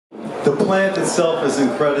The plant itself is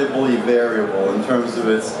incredibly variable in terms of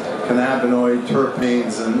its cannabinoid,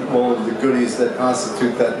 terpenes, and all of the goodies that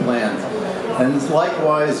constitute that plant. And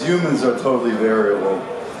likewise, humans are totally variable.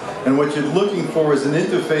 And what you're looking for is an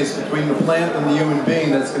interface between the plant and the human being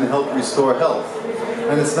that's going to help restore health.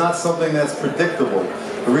 And it's not something that's predictable.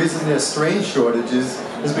 The reason there's strain shortages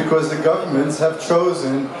is because the governments have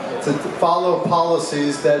chosen to follow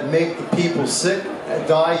policies that make the people sick,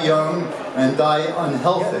 die young, and die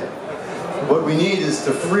unhealthy. What we need is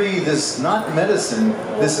to free this, not medicine,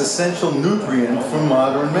 this essential nutrient from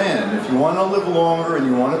modern man. If you want to live longer and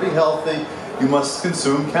you want to be healthy, you must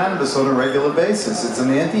consume cannabis on a regular basis. It's an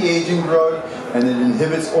anti-aging drug, and it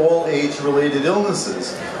inhibits all age-related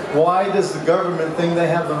illnesses. Why does the government think they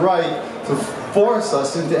have the right to force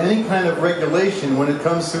us into any kind of regulation when it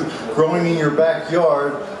comes to growing in your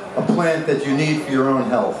backyard a plant that you need for your own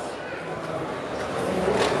health?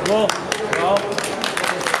 Well,